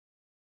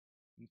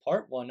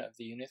part 1 of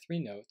the Unit 3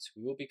 notes,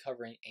 we will be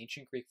covering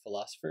ancient Greek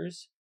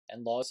philosophers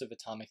and laws of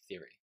atomic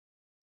theory.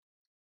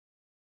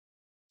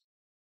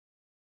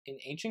 In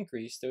ancient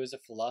Greece, there was a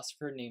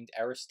philosopher named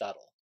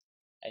Aristotle,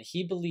 and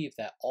he believed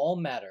that all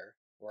matter,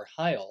 or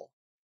hyle,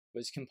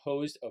 was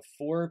composed of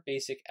 4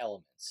 basic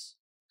elements: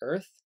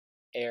 earth,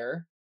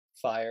 air,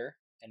 fire,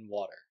 and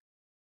water.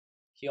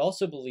 He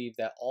also believed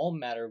that all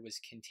matter was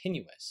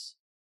continuous.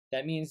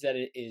 That means that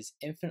it is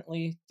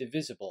infinitely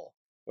divisible,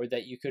 or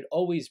that you could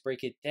always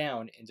break it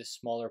down into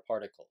smaller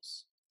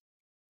particles.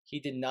 He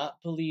did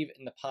not believe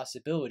in the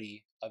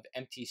possibility of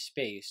empty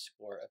space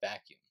or a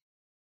vacuum.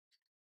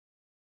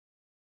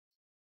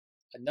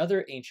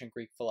 Another ancient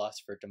Greek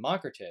philosopher,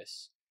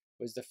 Democritus,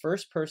 was the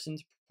first person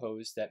to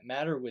propose that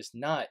matter was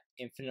not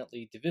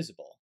infinitely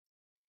divisible.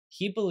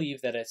 He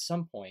believed that at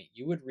some point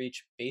you would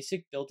reach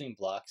basic building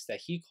blocks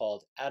that he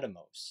called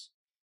atomos,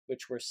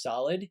 which were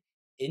solid,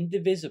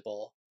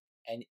 indivisible,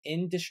 and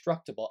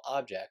indestructible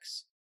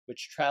objects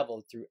which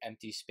traveled through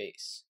empty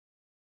space.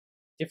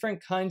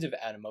 Different kinds of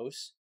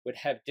atomos would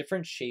have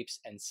different shapes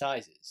and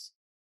sizes,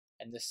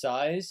 and the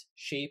size,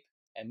 shape,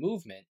 and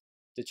movement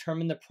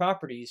determine the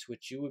properties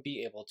which you would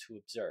be able to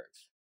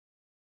observe.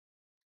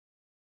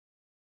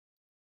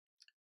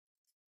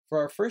 For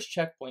our first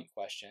checkpoint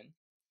question,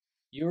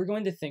 you are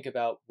going to think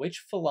about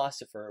which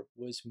philosopher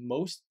was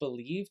most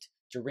believed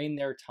during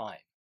their time,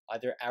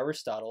 either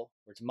Aristotle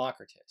or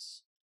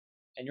Democritus,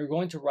 and you're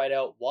going to write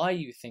out why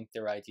you think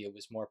their idea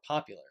was more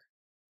popular.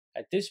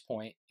 At this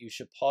point, you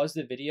should pause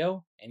the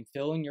video and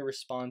fill in your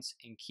response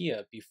in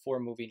Kia before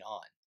moving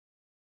on.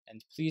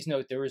 And please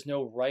note there is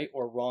no right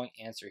or wrong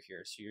answer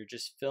here, so you're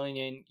just filling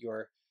in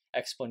your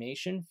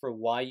explanation for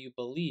why you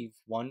believe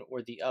one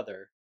or the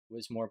other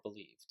was more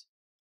believed.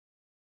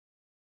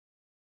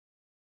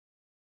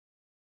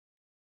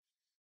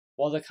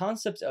 While the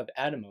concept of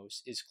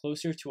atomos is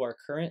closer to our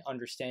current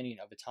understanding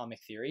of atomic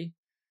theory,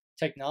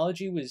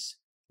 technology was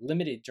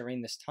limited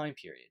during this time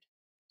period.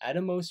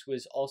 Atomos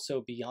was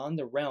also beyond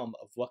the realm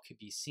of what could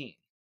be seen,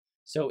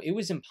 so it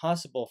was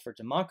impossible for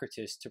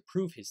Democritus to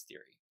prove his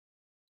theory.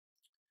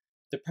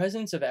 The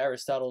presence of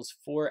Aristotle's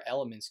 4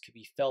 elements could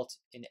be felt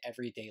in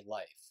everyday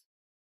life.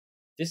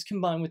 This,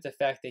 combined with the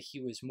fact that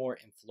he was more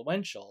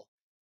influential,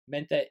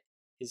 meant that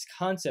his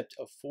concept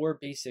of 4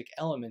 basic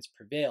elements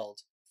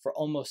prevailed for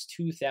almost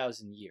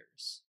 2,000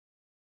 years.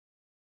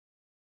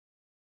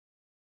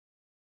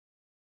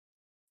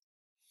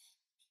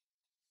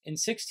 In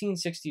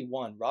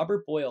 1661,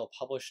 Robert Boyle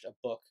published a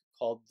book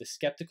called The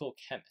Skeptical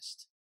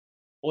Chemist.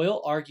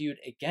 Boyle argued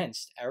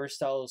against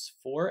Aristotle's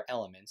 4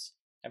 elements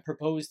and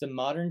proposed the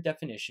modern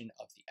definition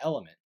of the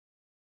element.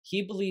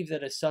 He believed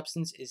that a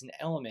substance is an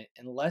element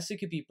unless it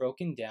could be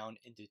broken down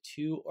into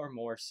 2 or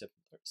more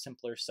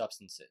simpler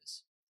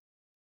substances.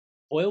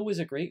 Boyle was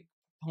a great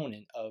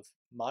proponent of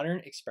modern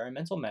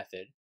experimental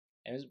method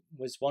and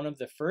was one of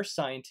the first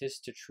scientists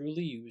to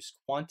truly use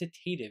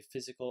quantitative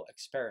physical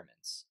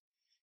experiments.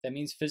 That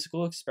means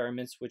physical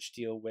experiments which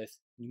deal with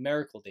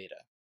numerical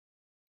data.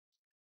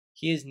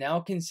 He is now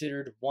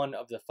considered one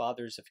of the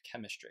fathers of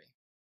chemistry.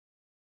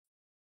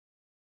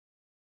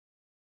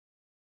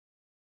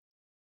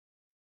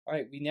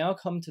 Alright, we now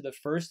come to the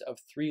first of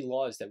 3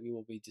 laws that we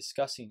will be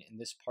discussing in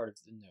this part of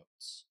the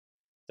notes.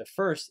 The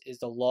first is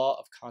the law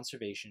of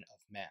conservation of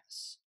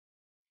mass.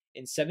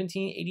 In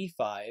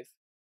 1785,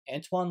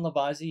 Antoine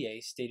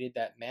Lavoisier stated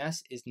that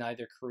mass is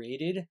neither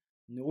created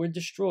nor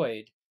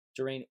destroyed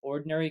during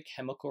ordinary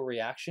chemical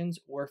reactions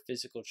or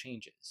physical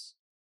changes.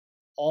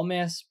 All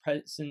mass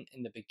present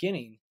in the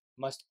beginning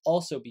must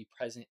also be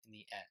present in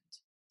the end.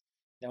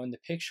 Now in the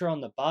picture on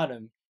the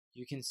bottom,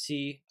 you can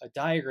see a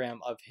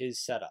diagram of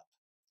his setup.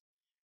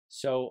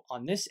 So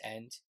on this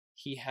end,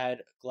 he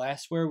had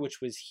glassware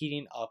which was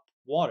heating up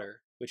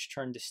water, which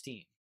turned to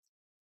steam.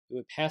 It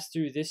would pass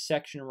through this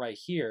section right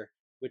here,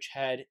 which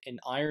had an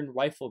iron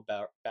rifle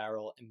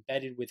barrel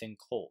embedded within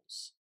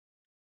coals.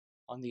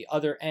 On the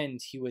other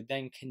end, he would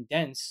then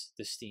condense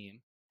the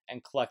steam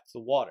and collect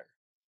the water.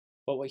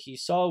 But what he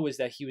saw was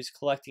that he was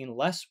collecting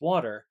less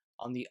water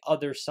on the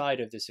other side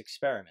of this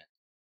experiment,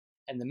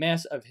 and the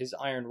mass of his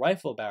iron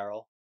rifle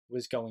barrel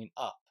was going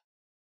up.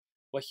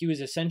 What he was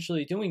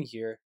essentially doing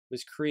here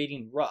was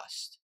creating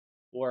rust,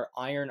 or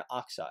iron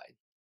oxide,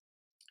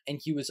 and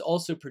he was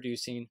also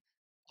producing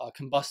a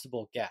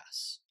combustible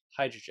gas,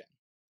 hydrogen.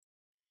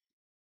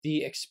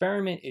 The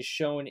experiment is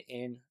shown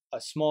in a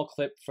small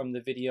clip from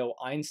the video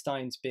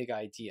Einstein's Big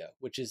Idea,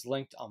 which is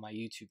linked on my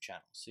YouTube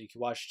channel. So you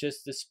can watch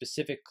just this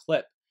specific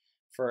clip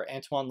for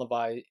Antoine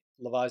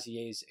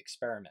Lavoisier's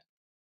experiment.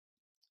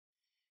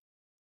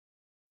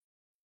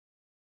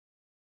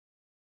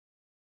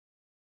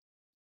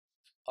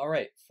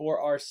 Alright,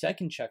 for our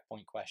second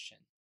checkpoint question,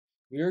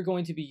 we are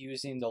going to be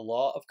using the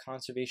law of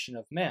conservation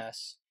of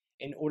mass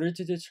in order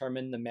to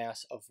determine the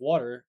mass of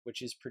water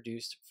which is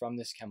produced from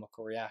this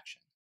chemical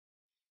reaction.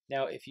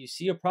 Now, if you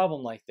see a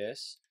problem like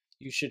this,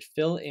 you should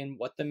fill in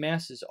what the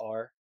masses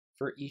are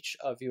for each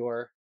of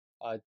your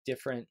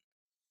different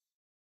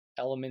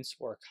elements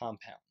or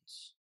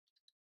compounds.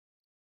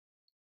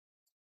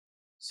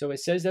 So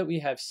it says that we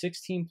have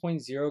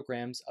 16.0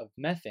 grams of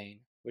methane,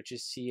 which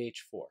is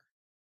CH4.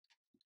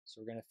 So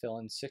we're going to fill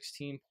in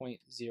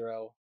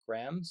 16.0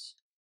 grams.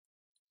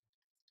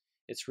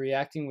 It's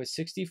reacting with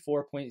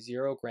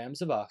 64.0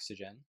 grams of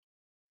oxygen.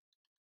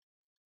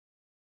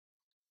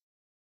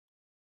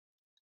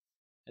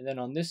 And then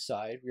on this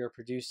side, we are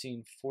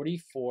producing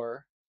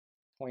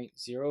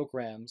 44.0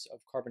 grams of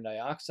carbon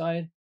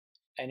dioxide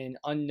and an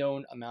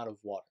unknown amount of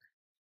water.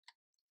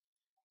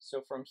 So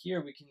from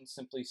here, we can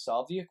simply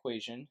solve the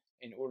equation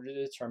in order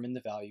to determine the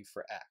value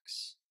for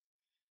x.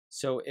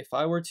 So if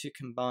I were to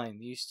combine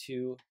these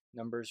two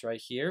numbers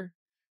right here,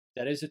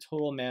 that is a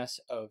total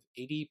mass of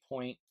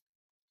 80.0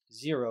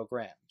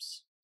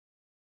 grams.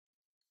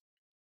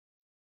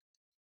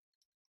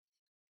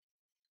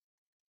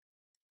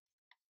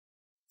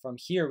 From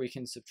here, we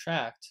can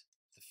subtract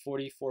the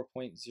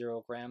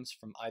 44.0 grams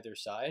from either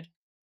side.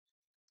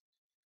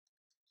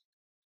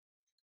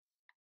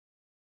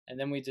 And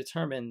then we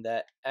determine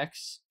that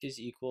x is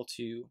equal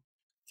to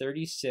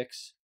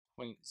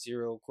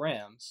 36.0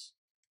 grams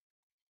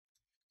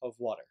of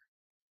water.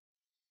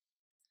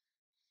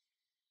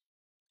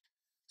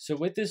 So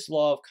with this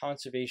law of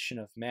conservation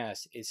of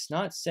mass, it's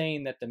not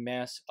saying that the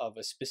mass of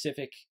a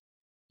specific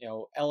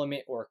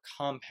element or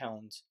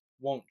compound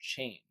won't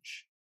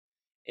change.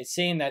 It's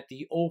saying that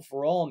the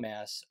overall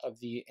mass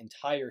of the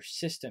entire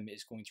system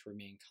is going to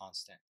remain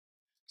constant.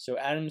 So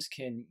atoms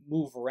can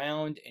move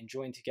around and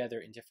join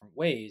together in different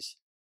ways,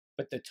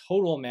 but the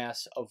total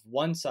mass of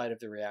one side of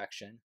the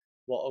reaction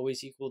will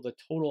always equal the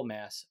total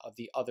mass of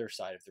the other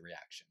side of the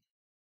reaction.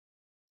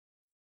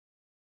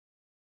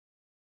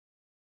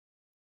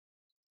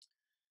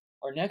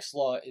 Our next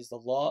law is the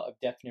law of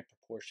definite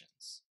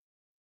proportions.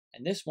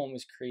 And this one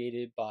was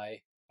created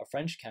by a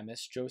French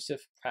chemist,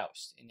 Joseph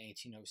Proust, in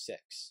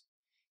 1806.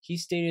 He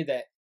stated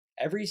that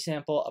every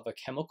sample of a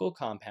chemical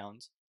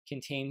compound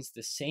contains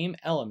the same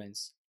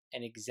elements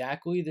and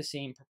exactly the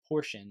same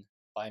proportion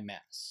by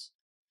mass.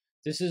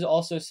 This is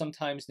also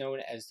sometimes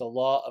known as the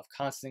law of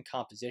constant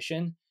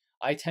composition.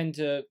 I tend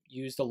to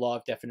use the law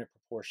of definite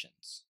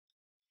proportions.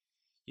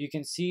 You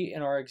can see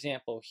in our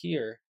example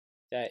here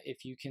that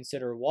if you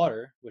consider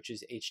water, which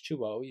is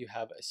H2O, you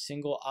have a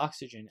single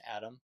oxygen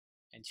atom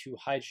and 2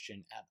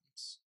 hydrogen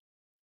atoms.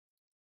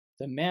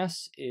 The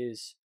mass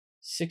is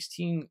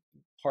 16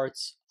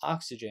 parts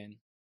oxygen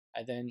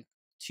and then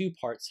 2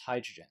 parts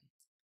hydrogen.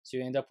 So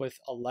you end up with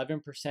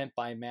 11%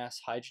 by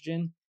mass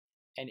hydrogen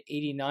and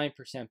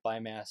 89% by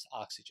mass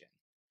oxygen.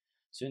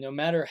 So no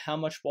matter how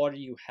much water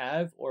you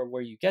have or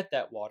where you get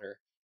that water,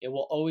 it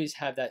will always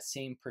have that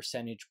same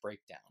percentage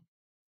breakdown.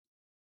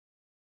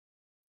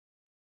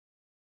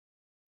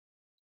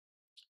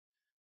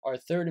 Our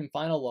third and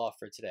final law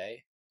for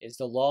today is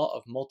the law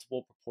of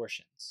multiple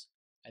proportions.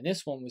 And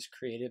this one was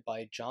created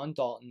by John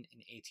Dalton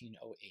in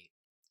 1808.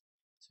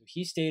 So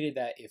he stated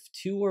that if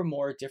 2 or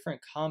more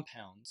different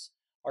compounds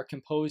are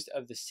composed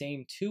of the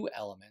same 2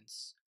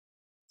 elements,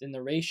 then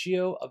the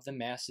ratio of the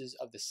masses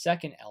of the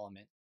second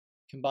element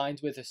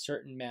combined with a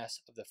certain mass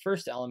of the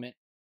first element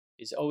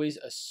is always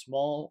a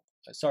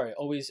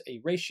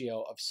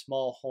ratio of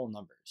small whole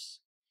numbers.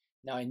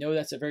 Now I know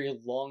that's a very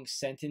long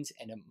sentence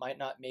and it might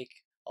not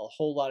make a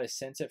whole lot of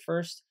sense at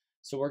first,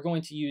 so we're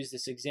going to use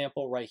this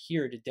example right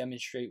here to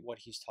demonstrate what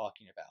he's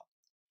talking about.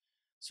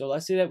 So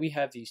let's say that we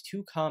have these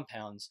 2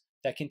 compounds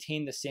that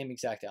contain the same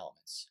exact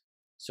elements.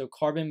 So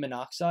carbon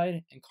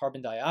monoxide and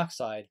carbon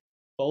dioxide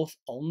both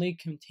only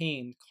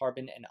contain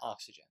carbon and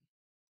oxygen.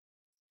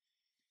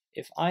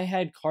 If I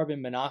had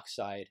carbon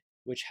monoxide,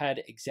 which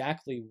had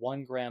exactly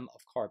 1 gram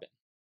of carbon,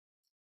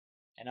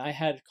 and I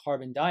had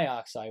carbon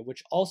dioxide,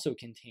 which also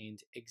contained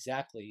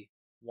exactly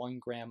 1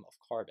 gram of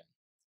carbon,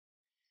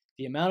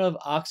 the amount of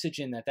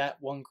oxygen that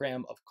 1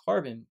 gram of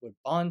carbon would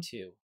bond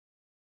to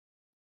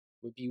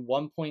would be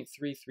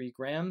 1.33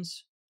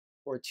 grams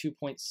or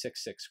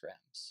 2.66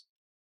 grams.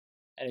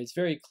 And it's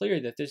very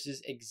clear that this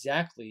is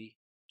exactly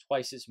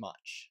twice as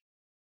much.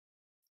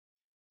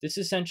 This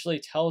essentially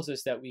tells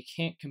us that we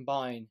can't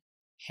combine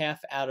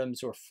half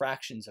atoms or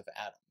fractions of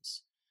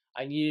atoms.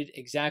 I needed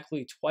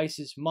exactly twice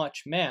as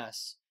much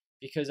mass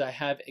because I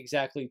have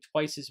exactly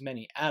twice as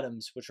many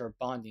atoms which are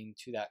bonding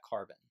to that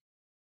carbon.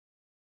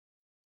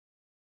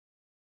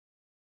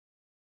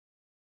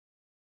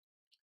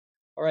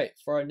 All right,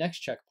 for our next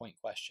checkpoint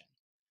question.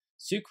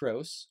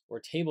 Sucrose, or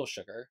table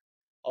sugar,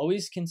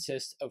 always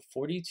consists of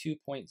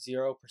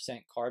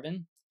 42.0%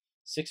 carbon,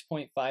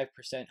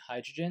 6.5%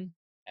 hydrogen,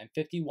 and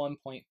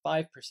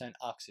 51.5%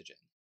 oxygen.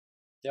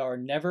 There are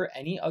never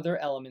any other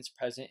elements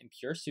present in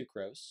pure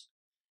sucrose,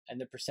 and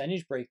the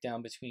percentage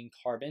breakdown between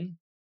carbon,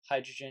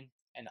 hydrogen,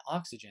 and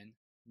oxygen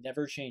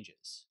never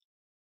changes.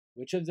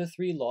 Which of the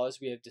 3 laws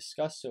we have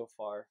discussed so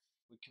far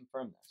would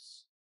confirm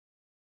this?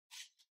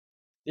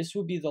 This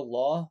would be the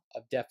law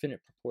of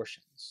definite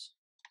proportions.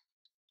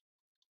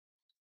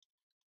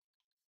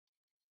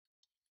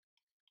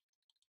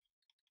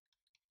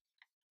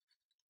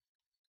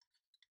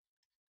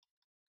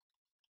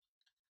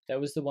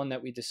 That was the one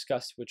that we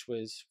discussed, which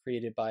was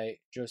created by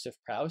Joseph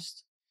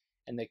Proust.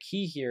 And the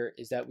key here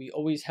is that we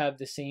always have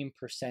the same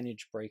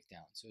percentage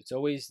breakdown. So it's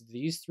always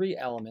these three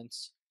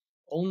elements,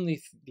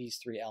 only these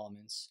three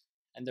elements,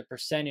 and the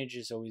percentage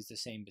is always the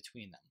same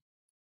between them.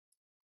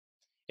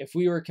 If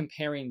we were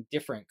comparing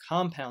different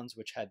compounds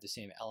which had the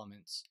same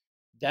elements,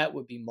 that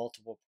would be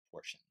multiple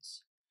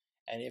proportions.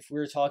 And if we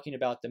were talking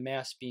about the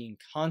mass being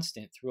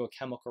constant through a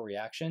chemical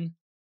reaction,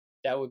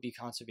 that would be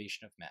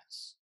conservation of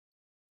mass.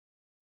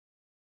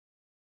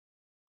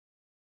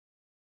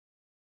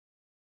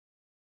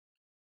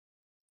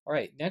 All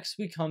right, next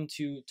we come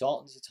to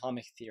Dalton's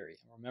atomic theory.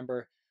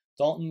 Remember,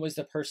 Dalton was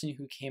the person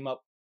who came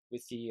up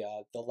with the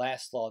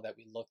last law that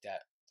we looked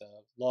at, the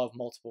law of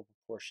multiple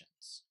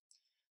proportions.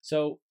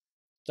 So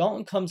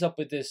Dalton comes up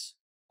with this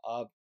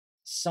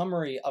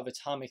summary of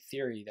atomic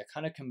theory that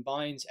kind of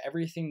combines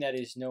everything that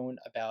is known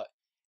about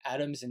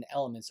atoms and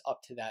elements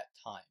up to that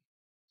time.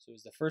 So it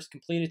was the first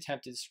complete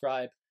attempt to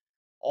describe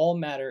all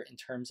matter in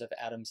terms of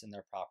atoms and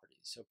their properties.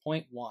 So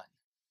point 1.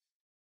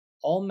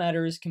 All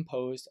matter is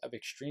composed of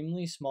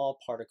extremely small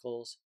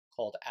particles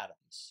called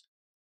atoms.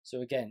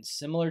 So again,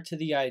 similar to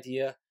the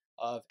idea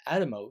of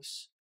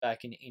atomos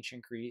back in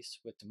ancient Greece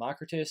with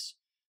Democritus,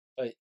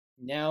 but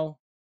now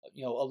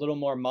a little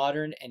more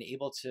modern and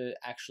able to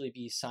actually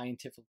be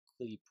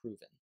scientifically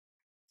proven.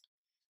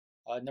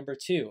 Number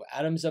 2,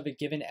 atoms of a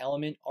given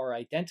element are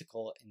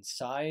identical in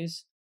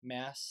size,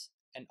 mass,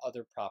 and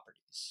other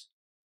properties.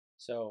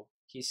 So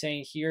he's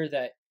saying here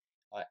that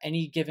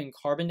any given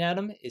carbon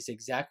atom is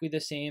exactly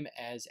the same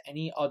as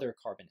any other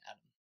carbon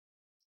atom.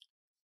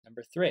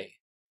 Number 3,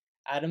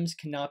 atoms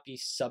cannot be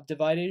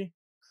subdivided,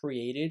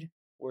 created,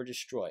 or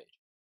destroyed.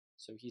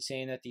 So he's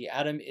saying that the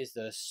atom is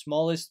the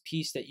smallest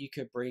piece that you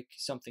could break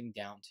something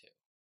down to.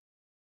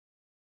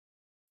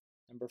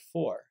 Number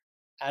 4,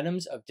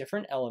 atoms of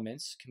different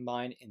elements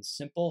combine in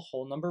simple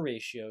whole number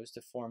ratios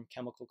to form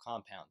chemical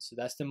compounds. So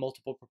that's the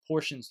multiple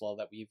proportions law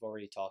that we've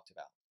already talked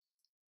about.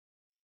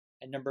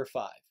 And number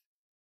 5,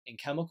 in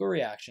chemical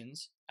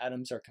reactions,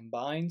 atoms are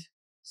combined,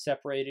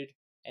 separated,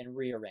 and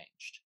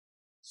rearranged.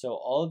 So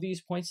all of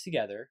these points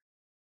together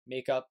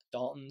make up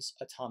Dalton's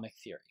atomic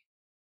theory.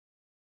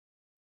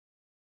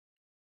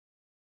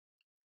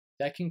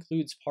 That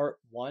concludes part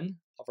 1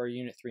 of our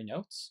Unit 3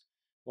 notes.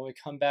 When we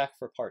come back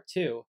for part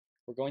 2,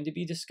 we're going to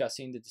be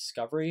discussing the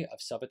discovery of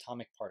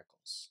subatomic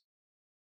particles.